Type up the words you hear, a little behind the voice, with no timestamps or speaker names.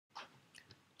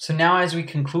So now as we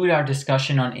conclude our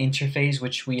discussion on interphase,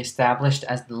 which we established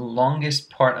as the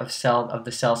longest part of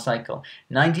the cell cycle,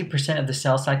 90% of the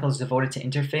cell cycle is devoted to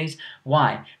interphase.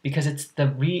 Why? Because it's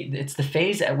the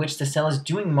phase at which the cell is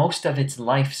doing most of its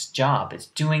life's job. It's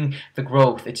doing the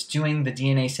growth, it's doing the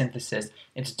DNA synthesis,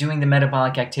 it's doing the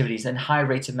metabolic activities and high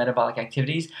rates of metabolic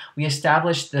activities. We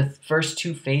established the first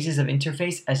two phases of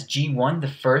interphase as G1, the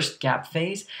first gap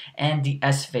phase, and the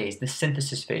S phase, the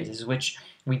synthesis phase, which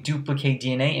we duplicate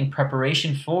DNA in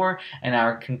preparation for, and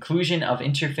our conclusion of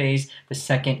interphase, the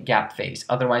second gap phase,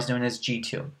 otherwise known as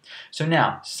G2. So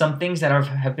now, some things that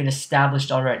have been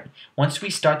established already. Once we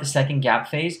start the second gap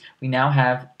phase, we now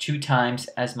have 2 times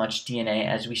as much DNA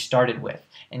as we started with.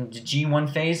 In the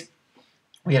G1 phase,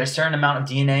 we had a certain amount of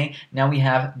DNA, now we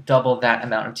have double that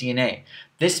amount of DNA.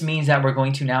 This means that we're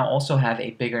going to now also have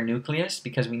a bigger nucleus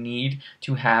because we need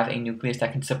to have a nucleus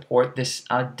that can support this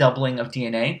doubling of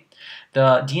DNA.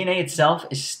 The DNA itself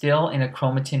is still in a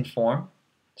chromatin form,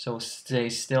 so it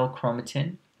stays still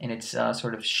chromatin in its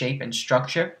sort of shape and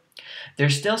structure.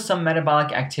 There's still some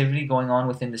metabolic activity going on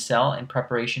within the cell in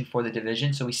preparation for the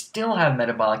division, so we still have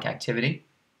metabolic activity.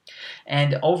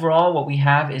 And overall, what we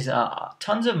have is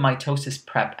tons of mitosis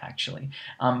prep, actually.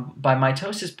 By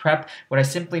mitosis prep, what I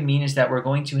simply mean is that we're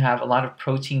going to have a lot of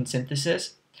protein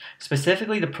synthesis,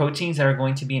 specifically the proteins that are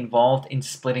going to be involved in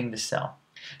splitting the cell.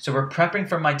 So we're prepping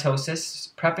for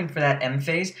mitosis, prepping for that M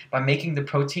phase by making the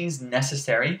proteins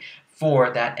necessary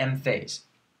for that M phase.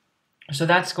 So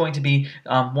that's going to be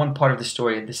one part of the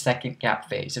story of the second gap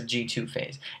phase of G2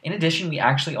 phase. In addition, we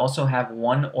actually also have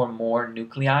one or more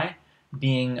nuclei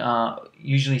being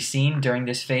usually seen during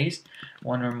this phase.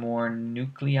 One or more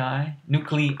nucleoli.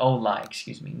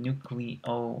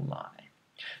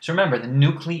 So remember, the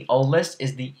nucleolus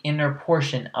is the inner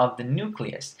portion of the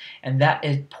nucleus, and that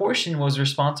portion was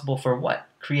responsible for what?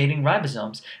 Creating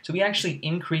ribosomes. So we actually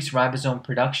increase ribosome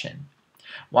production.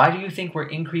 Why do you think we're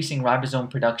increasing ribosome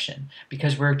production?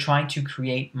 Because we're trying to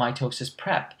create mitosis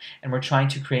prep, and we're trying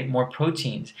to create more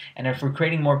proteins. And if we're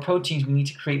creating more proteins, we need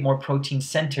to create more protein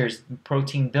centers,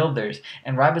 protein builders,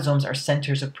 and ribosomes are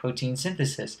centers of protein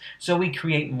synthesis. So we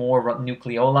create more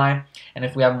nucleoli, and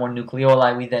if we have more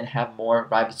nucleoli, we then have more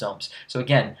ribosomes. So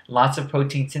again, lots of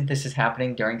protein synthesis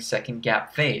happening during second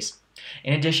gap phase.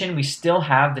 In addition, we still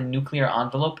have the nuclear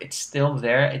envelope. It's still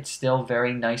there. It's still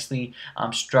very nicely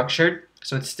structured.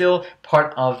 So it's still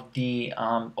part of the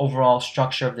overall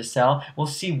structure of the cell. We'll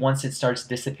see once it starts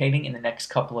dissipating in the next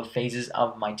couple of phases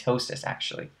of mitosis,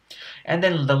 actually. And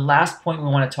then the last point we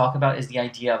want to talk about is the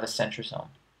idea of a centrosome.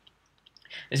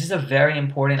 This is a very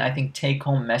important, I think,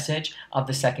 take-home message of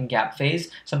the second gap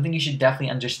phase. Something you should definitely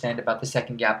understand about the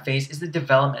second gap phase is the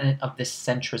development of the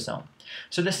centrosome.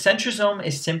 So the centrosome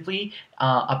is simply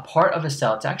a part of a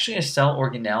cell. It's actually a cell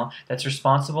organelle that's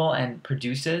responsible and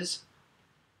produces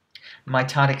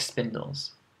mitotic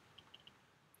spindles.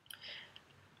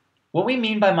 What we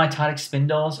mean by mitotic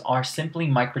spindles are simply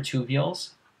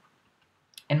microtubules.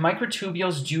 And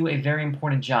microtubules do a very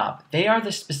important job. They are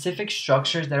the specific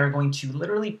structures that are going to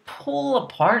literally pull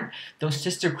apart those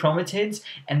sister chromatids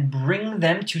and bring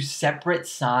them to separate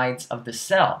sides of the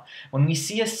cell. When we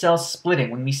see a cell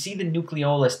splitting, when we see the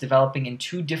nucleolus developing in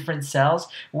 2 different cells,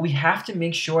 we have to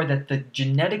make sure that the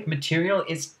genetic material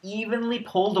is evenly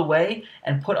pulled away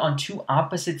and put on 2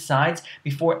 opposite sides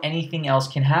before anything else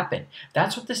can happen.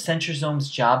 That's what the centrosome's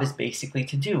job is basically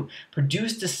to do.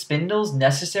 Produce the spindles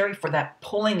necessary for that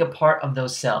pulling apart of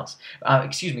those cells,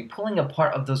 pulling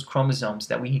apart of those chromosomes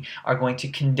that we are going to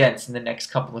condense in the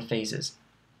next couple of phases.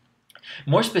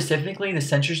 More specifically, the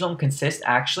centrosome consists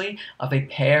actually of a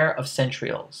pair of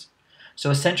centrioles. So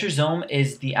a centrosome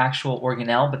is the actual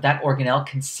organelle, but that organelle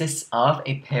consists of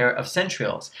a pair of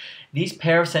centrioles. These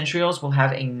pair of centrioles will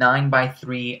have a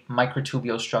 9×3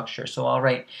 microtubule structure. So I'll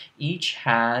write each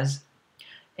has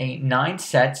 9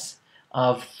 sets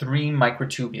of 3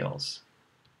 microtubules.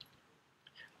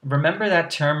 Remember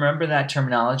that term, remember that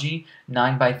terminology,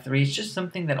 9×3. It's just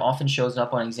something that often shows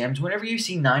up on exams. Whenever you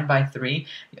see 9×3,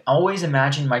 always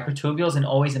imagine microtubules and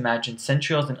always imagine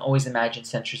centrioles and always imagine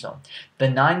centrosome. The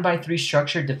 9×3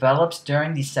 structure develops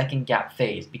during the second gap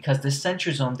phase because the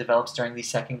centrosome develops during the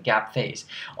second gap phase.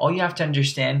 All you have to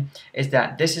understand is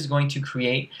that this is going to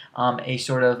create a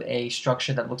sort of a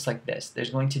structure that looks like this. There's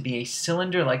going to be a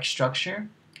cylinder-like structure.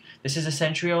 This is a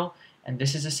centriole and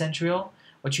this is a centriole.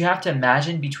 What you have to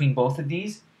imagine between both of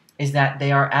these is that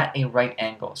they are at a right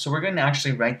angle. So we're going to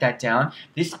actually write that down.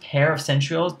 This pair of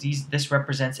centrioles, this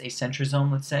represents a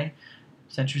centrosome, let's say,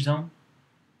 centrosome,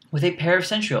 with a pair of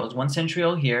centrioles, one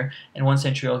centriole here and one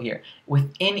centriole here.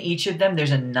 Within each of them,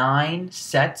 there's 9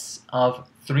 sets of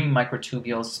 3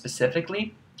 microtubules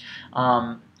specifically.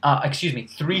 excuse me,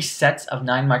 3 sets of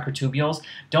 9 microtubules.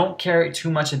 Don't care too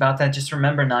much about that. Just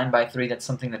remember 9 by 3. That's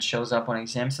something that shows up on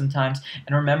exams sometimes.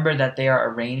 And remember that they are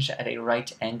arranged at a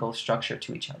right angle structure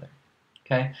to each other.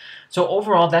 Okay, so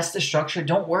overall, that's the structure.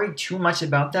 Don't worry too much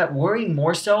about that. Worry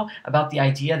more so about the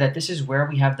idea that this is where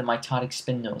we have the mitotic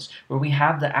spindles, where we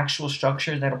have the actual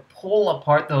structure that'll pull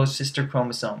apart those sister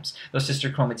chromosomes, those sister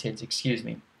chromatids, excuse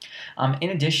me. In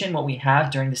addition, what we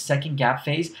have during the second gap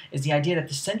phase is the idea that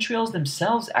the centrioles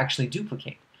themselves actually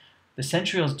duplicate. The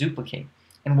centrioles duplicate.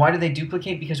 And why do they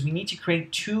duplicate? Because we need to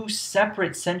create 2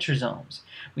 separate centrosomes.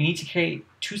 We need to create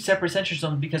 2 separate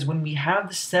centrosomes because when we have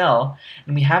the cell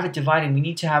and we have it divided, we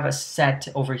need to have a set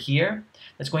over here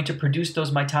that's going to produce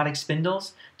those mitotic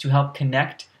spindles to help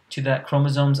connect to the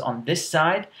chromosomes on this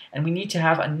side, and we need to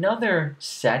have another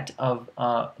set of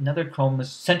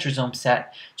centrosome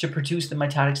set to produce the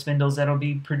mitotic spindles that will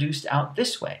be produced out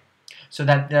this way, so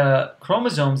that the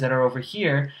chromosomes that are over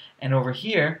here and over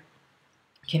here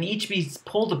can each be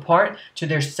pulled apart to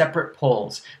their separate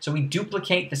poles. So we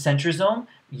duplicate the centrosome.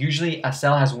 Usually a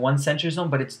cell has 1 centrosome,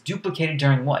 but it's duplicated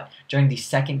during what? During the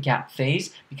second gap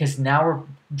phase, because now we're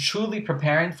truly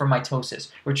preparing for mitosis.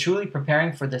 We're truly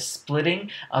preparing for the splitting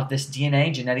of this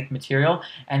DNA, genetic material,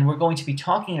 and we're going to be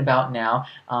talking about now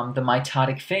the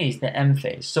mitotic phase, the M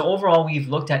phase. So overall, we've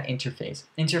looked at interphase.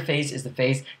 Interphase is the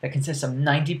phase that consists of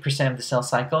 90% of the cell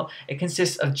cycle. It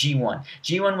consists of G1.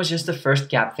 G1 was just the first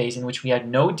gap phase in which we had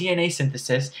no DNA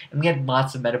synthesis and we had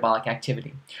lots of metabolic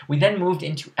activity. We then moved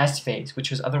into S phase, which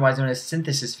was otherwise known as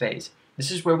synthesis phase.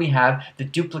 This is where we have the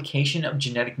duplication of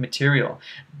genetic material,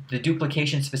 the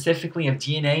duplication specifically of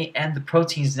DNA and the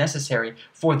proteins necessary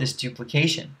for this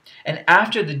duplication. And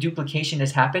after the duplication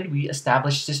has happened, we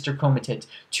establish sister chromatids,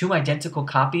 2 identical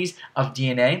copies of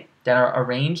DNA that are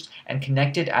arranged and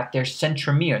connected at their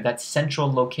centromere, that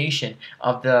central location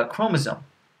of the chromosome.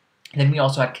 Then we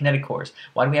also have kinetochores.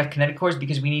 Why do we have kinetochores?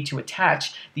 Because we need to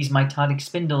attach these mitotic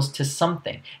spindles to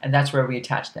something, and that's where we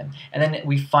attach them. And then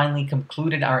we finally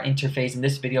concluded our interphase in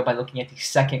this video by looking at the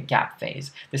second gap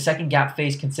phase. The second gap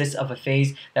phase consists of a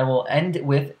phase that will end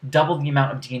with double the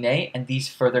amount of DNA, and these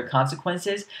further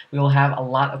consequences, we will have a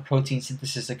lot of protein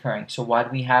synthesis occurring. So why do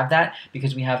we have that?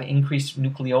 Because we have increased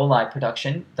nucleoli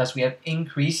production, thus we have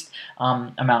increased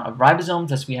amount of ribosomes,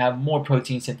 thus we have more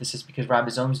protein synthesis because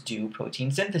ribosomes do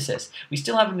protein synthesis. We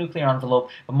still have a nuclear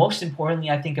envelope, but most importantly,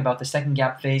 I think about the second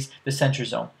gap phase, the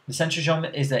centrosome. The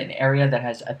centrosome is an area that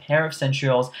has a pair of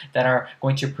centrioles that are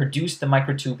going to produce the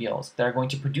microtubules, that are going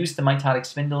to produce the mitotic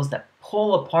spindles that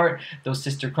pull apart those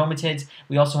sister chromatids.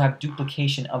 We also have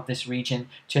duplication of this region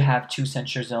to have 2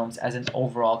 centrosomes as an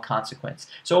overall consequence.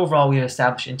 So overall, we have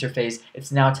established interphase.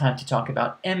 It's now time to talk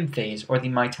about M phase, or the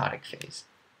mitotic phase.